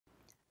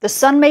The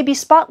sun may be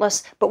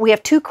spotless, but we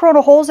have two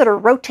coronal holes that are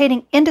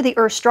rotating into the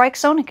Earth's strike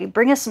zone and can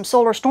bring us some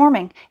solar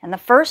storming. And the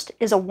first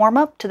is a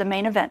warm-up to the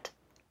main event.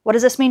 What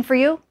does this mean for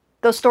you?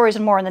 Those stories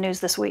and more in the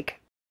news this week.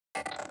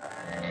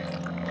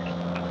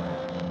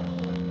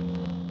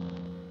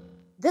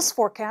 This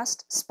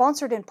forecast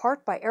sponsored in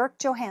part by Eric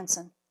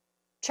Johansson.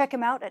 Check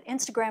him out at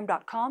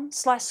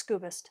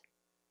instagram.com/scubist.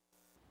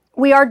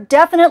 We are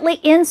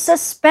definitely in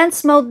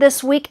suspense mode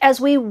this week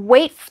as we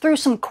wait through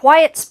some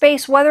quiet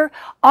space weather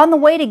on the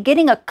way to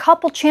getting a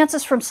couple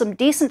chances from some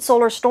decent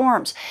solar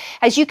storms.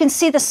 As you can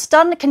see, the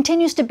sun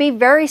continues to be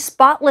very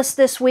spotless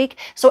this week,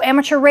 so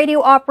amateur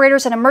radio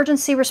operators and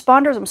emergency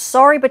responders, I'm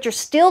sorry, but you're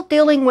still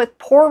dealing with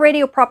poor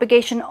radio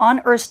propagation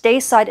on Earth's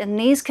dayside, and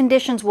these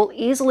conditions will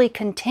easily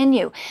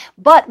continue.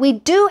 But we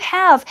do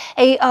have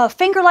a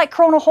finger-like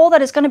coronal hole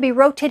that is going to be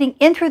rotating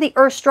in through the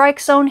Earth strike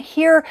zone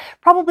here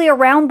probably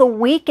around the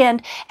weekend.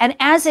 And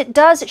as it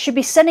does, it should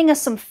be sending us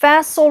some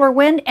fast solar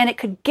wind, and it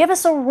could give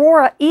us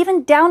aurora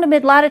even down to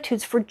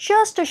mid-latitudes for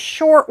just a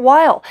short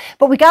while.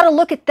 But we got to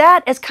look at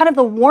that as kind of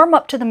the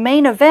warm-up to the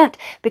main event,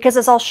 because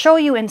as I'll show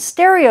you in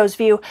stereo's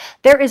view,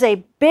 there is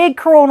a big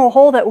coronal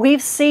hole that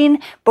we've seen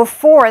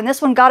before, and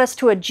this one got us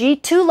to a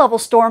G2 level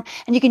storm,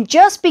 and you can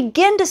just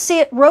begin to see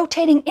it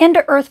rotating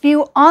into Earth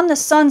view on the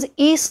sun's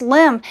east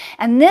limb.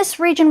 And this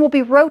region will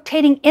be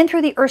rotating in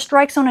through the Earth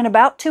strike zone in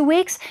about 2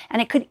 weeks, and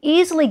it could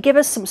easily give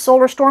us some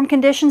solar storm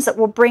conditions that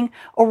will bring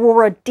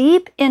aurora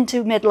deep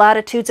into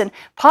mid-latitudes and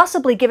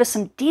possibly give us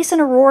some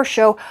decent aurora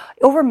show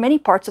over many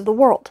parts of the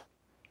world.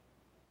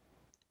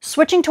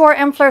 Switching to our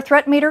M-flare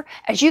threat meter,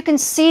 as you can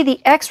see,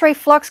 the X-ray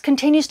flux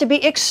continues to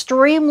be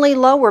extremely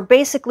low. We're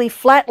basically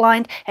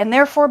flatlined, and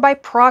therefore by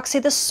proxy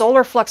the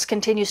solar flux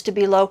continues to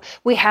be low.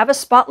 We have a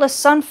spotless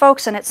sun,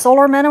 folks, and at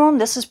solar minimum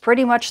this is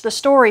pretty much the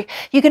story.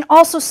 You can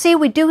also see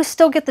we do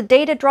still get the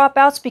data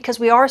dropouts because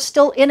we are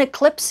still in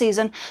eclipse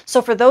season.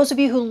 So for those of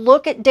you who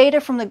look at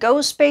data from the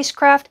GOES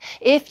spacecraft,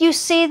 if you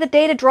see the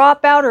data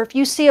drop out or if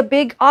you see a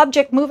big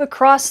object move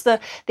across the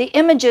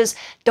images,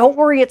 don't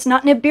worry, it's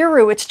not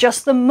Nibiru, it's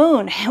just the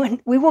moon.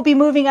 We will be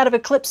moving out of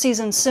eclipse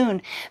season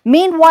soon.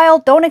 Meanwhile,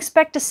 don't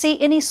expect to see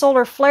any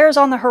solar flares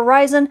on the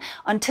horizon.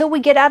 Until we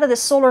get out of the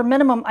solar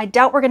minimum, I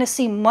doubt we're going to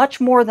see much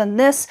more than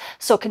this.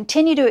 So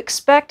continue to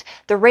expect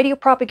the radio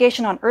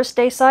propagation on Earth's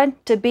dayside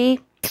to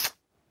be...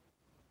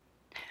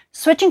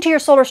 Switching to your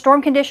solar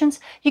storm conditions,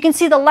 you can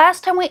see the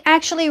last time we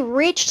actually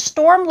reached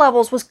storm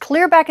levels was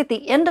clear back at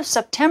the end of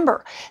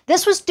September.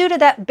 This was due to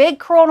that big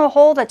coronal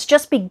hole that's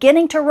just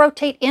beginning to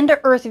rotate into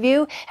Earth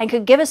view and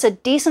could give us a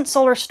decent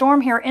solar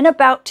storm here in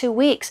about 2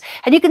 weeks.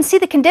 And you can see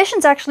the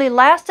conditions actually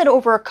lasted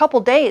over a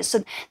couple days,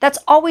 so that's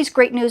always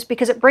great news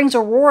because it brings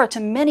aurora to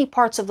many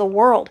parts of the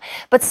world.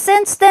 But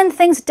since then,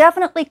 things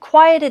definitely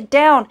quieted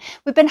down.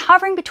 We've been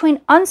hovering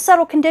between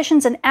unsettled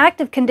conditions and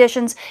active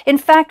conditions. In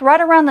fact, right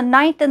around the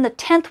 9th and the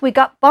 10th, we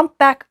got bumped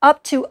back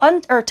up to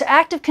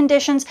active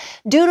conditions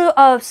due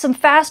to some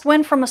fast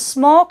wind from a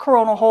small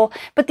coronal hole,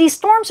 but these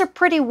storms are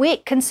pretty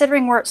weak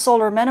considering we're at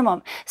solar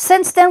minimum.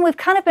 Since then, we've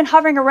kind of been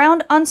hovering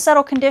around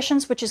unsettled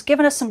conditions, which has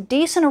given us some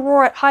decent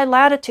aurora at high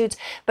latitudes,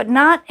 but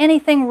not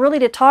anything really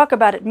to talk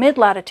about at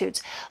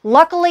mid-latitudes.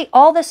 Luckily,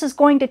 all this is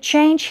going to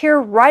change here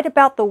right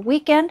about the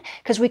weekend,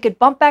 because we could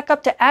bump back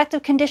up to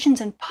active conditions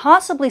and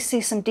possibly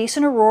see some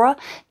decent aurora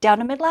down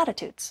to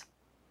mid-latitudes.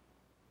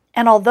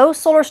 And although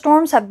solar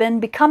storms have been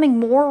becoming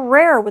more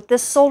rare with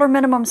this solar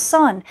minimum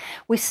sun,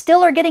 we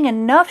still are getting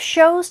enough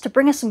shows to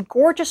bring us some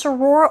gorgeous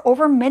aurora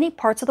over many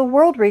parts of the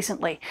world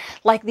recently,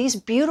 like these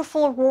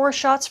beautiful aurora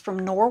shots from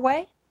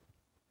Norway.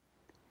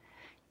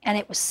 And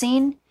it was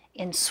seen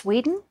in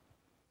Sweden.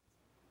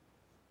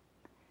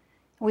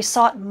 We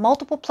saw it in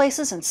multiple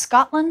places in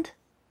Scotland.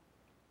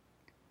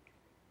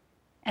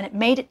 And it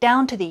made it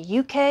down to the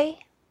UK.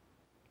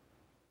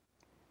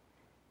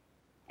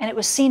 And it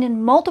was seen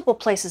in multiple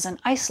places in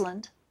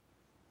Iceland.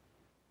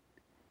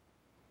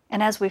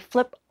 And as we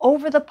flip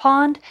over the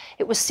pond,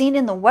 it was seen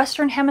in the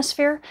Western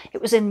Hemisphere.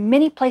 It was in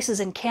many places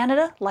in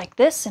Canada, like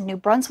this in New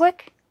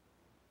Brunswick.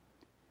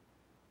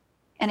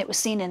 And it was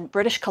seen in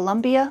British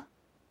Columbia.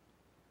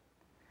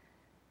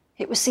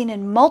 It was seen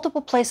in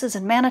multiple places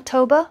in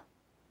Manitoba,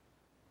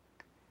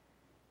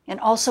 and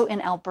also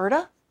in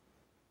Alberta,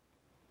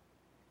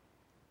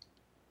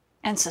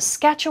 and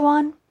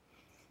Saskatchewan.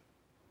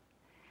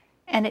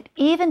 And it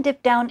even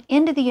dipped down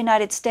into the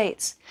United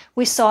States.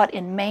 We saw it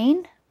in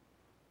Maine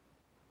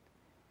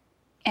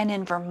and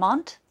in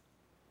Vermont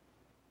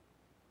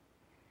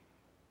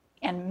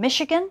and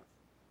Michigan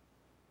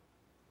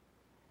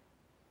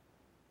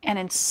and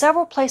in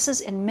several places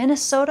in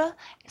Minnesota,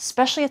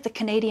 especially at the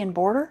Canadian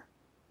border.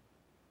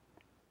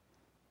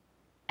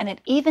 And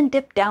it even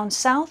dipped down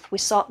south. We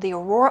saw the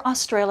Aurora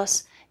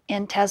Australis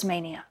in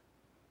Tasmania.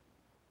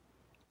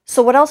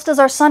 So what else does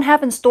our sun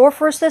have in store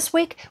for us this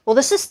week? Well,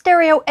 this is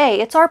stereo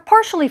A. It's our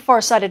partially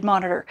far-sighted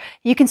monitor.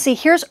 You can see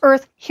here's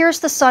Earth,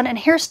 here's the sun, and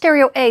here's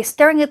stereo A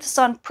staring at the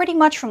sun pretty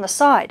much from the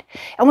side.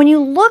 And when you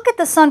look at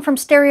the sun from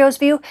stereo's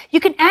view,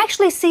 you can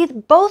actually see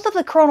both of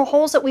the coronal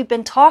holes that we've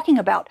been talking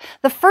about.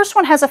 The first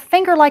one has a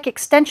finger-like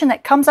extension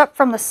that comes up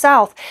from the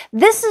south.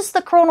 This is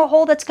the coronal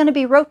hole that's going to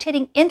be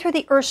rotating in through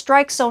the Earth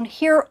strike zone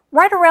here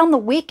right around the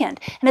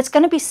weekend. And it's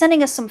going to be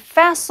sending us some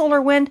fast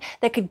solar wind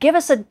that could give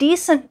us a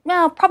decent,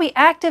 probably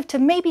active to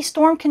maybe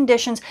storm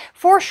conditions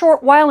for a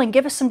short while and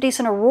give us some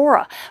decent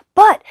aurora.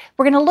 But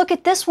we're going to look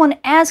at this one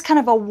as kind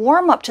of a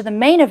warm-up to the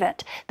main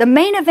event. The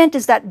main event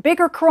is that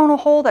bigger coronal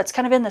hole that's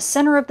kind of in the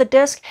center of the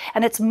disk,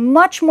 and it's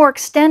much more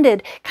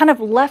extended, kind of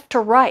left to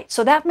right.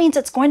 So that means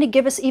it's going to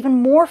give us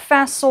even more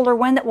fast solar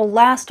wind that will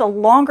last a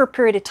longer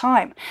period of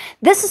time.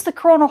 This is the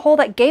coronal hole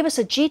that gave us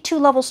a G2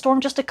 level storm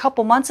just a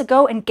couple months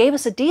ago and gave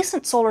us a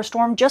decent solar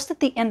storm just at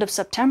the end of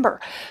September.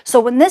 So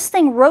when this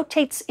thing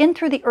rotates in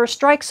through the Earth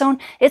strike zone,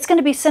 it's going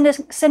to be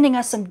sending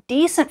us some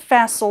decent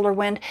fast solar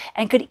wind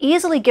and could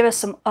easily give us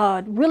some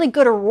really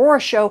good aurora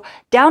show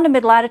down to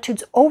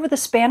mid-latitudes over the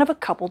span of a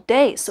couple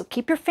days. So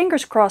keep your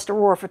fingers crossed,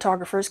 aurora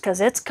photographers,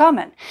 because it's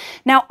coming.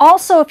 Now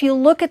also, if you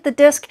look at the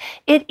disk,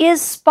 it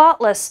is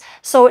spotless.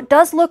 So it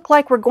does look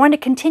like we're going to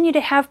continue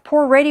to have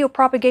poor radio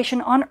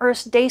propagation on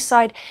Earth's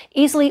dayside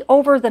easily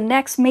over the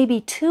next maybe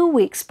 2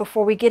 weeks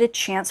before we get a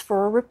chance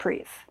for a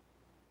reprieve.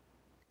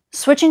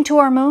 Switching to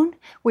our moon,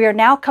 we are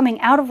now coming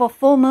out of a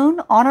full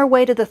moon on our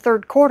way to the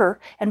third quarter,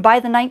 and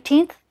by the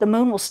 19th, the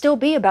moon will still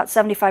be about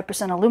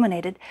 75%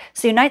 illuminated.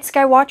 So you night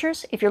sky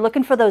watchers, if you're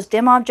looking for those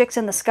dim objects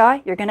in the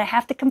sky, you're going to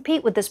have to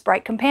compete with this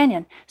bright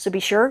companion, so be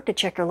sure to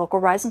check your local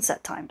rise and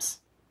set times.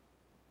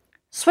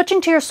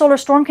 Switching to your solar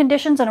storm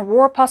conditions and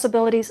aurora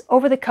possibilities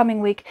over the coming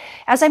week.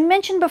 As I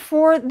mentioned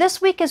before, this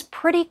week is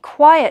pretty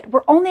quiet.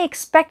 We're only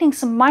expecting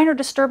some minor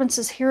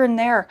disturbances here and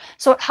there.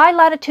 So at high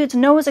latitudes,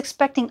 NOAA is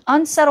expecting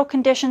unsettled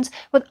conditions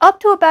with up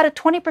to about a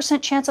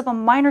 20% chance of a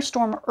minor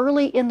storm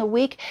early in the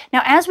week.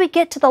 Now, as we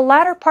get to the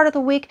latter part of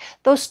the week,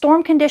 those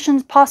storm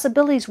conditions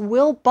possibilities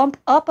will bump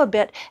up a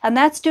bit, and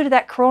that's due to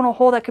that coronal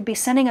hole that could be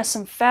sending us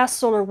some fast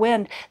solar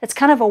wind. That's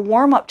kind of a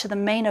warm-up to the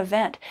main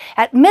event.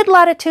 At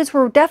mid-latitudes,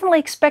 we're definitely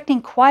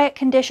expecting quiet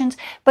conditions,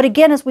 but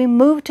again, as we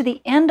move to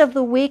the end of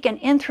the week and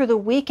in through the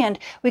weekend,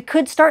 we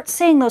could start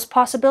seeing those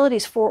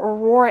possibilities for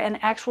aurora and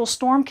actual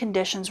storm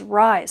conditions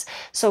rise.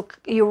 So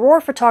you aurora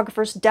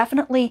photographers,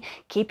 definitely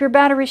keep your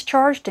batteries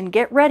charged and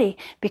get ready,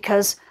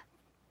 because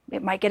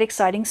it might get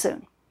exciting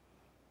soon.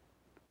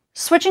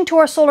 Switching to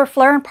our solar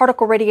flare and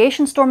particle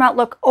radiation storm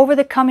outlook over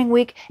the coming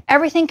week,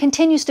 everything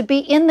continues to be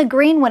in the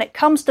green when it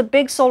comes to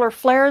big solar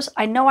flares.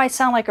 I know I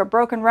sound like a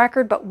broken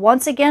record, but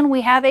once again we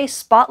have a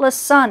spotless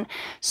sun.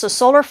 So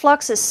solar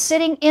flux is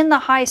sitting in the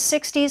high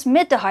 60s,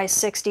 mid to high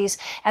 60s,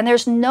 and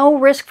there's no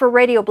risk for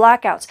radio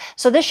blackouts.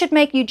 So this should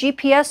make you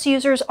GPS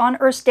users on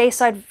Earth's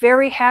dayside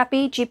very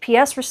happy.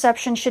 GPS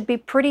reception should be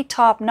pretty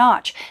top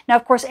notch. Now,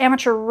 of course,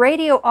 amateur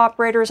radio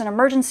operators and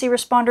emergency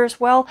responders,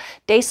 well,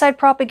 dayside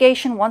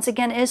propagation once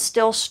again is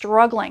still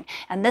struggling,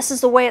 and this is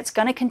the way it's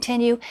going to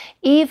continue.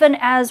 Even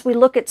as we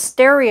look at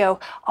stereo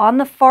on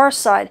the far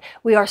side,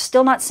 we are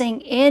still not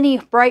seeing any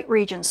bright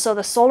regions, so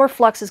the solar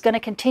flux is going to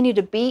continue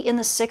to be in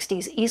the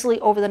 60s easily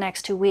over the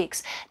next 2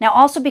 weeks. Now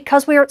also,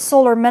 because we are at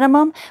solar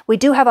minimum, we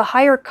do have a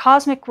higher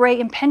cosmic ray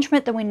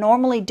impingement than we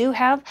normally do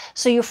have,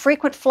 so you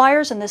frequent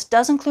flyers, and this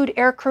does include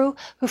aircrew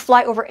who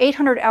fly over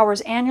 800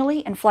 hours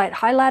annually and fly at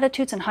high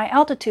latitudes and high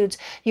altitudes,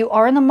 you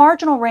are in the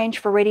marginal range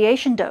for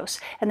radiation dose,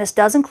 and this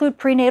does include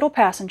prenatal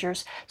passengers.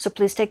 So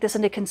please take this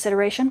into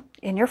consideration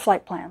in your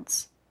flight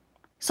plans.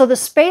 So the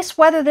space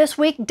weather this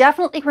week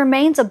definitely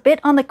remains a bit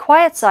on the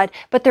quiet side,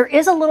 but there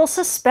is a little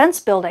suspense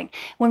building.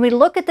 When we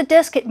look at the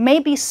disk, it may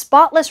be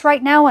spotless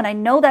right now, and I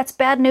know that's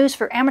bad news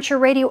for amateur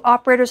radio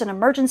operators and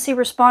emergency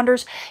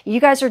responders. You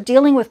guys are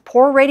dealing with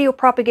poor radio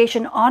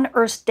propagation on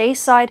Earth's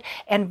dayside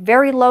and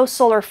very low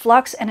solar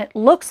flux, and it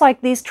looks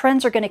like these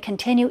trends are going to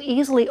continue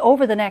easily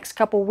over the next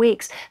couple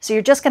weeks. So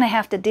you're just going to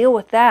have to deal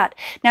with that.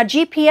 Now,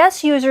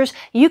 GPS users,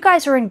 you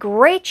guys are in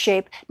great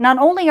shape. Not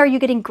only are you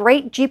getting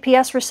great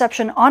GPS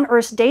reception on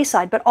Earth's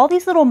dayside, but all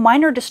these little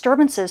minor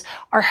disturbances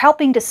are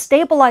helping to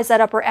stabilize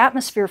that upper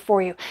atmosphere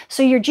for you.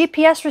 So your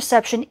GPS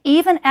reception,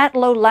 even at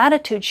low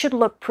latitude, should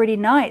look pretty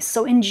nice.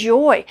 So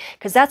enjoy,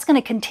 because that's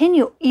going to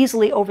continue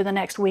easily over the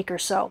next week or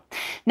so.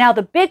 Now,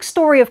 the big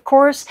story, of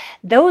course,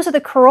 those are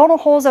the coronal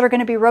holes that are going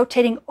to be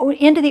rotating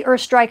into the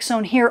Earth strike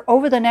zone here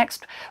over the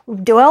next,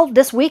 well,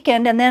 this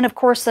weekend, and then, of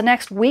course, the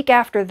next week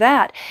after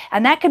that.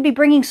 And that could be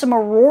bringing some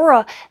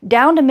aurora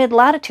down to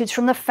mid-latitudes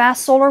from the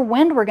fast solar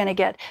wind we're going to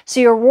get. So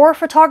your aurora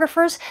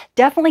photographers,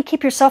 definitely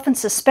keep yourself in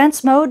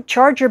suspense mode,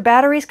 charge your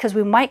batteries, because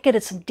we might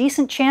get some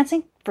decent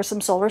chancing for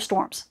some solar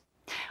storms.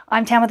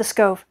 I'm Tamitha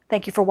Scove.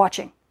 Thank you for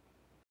watching.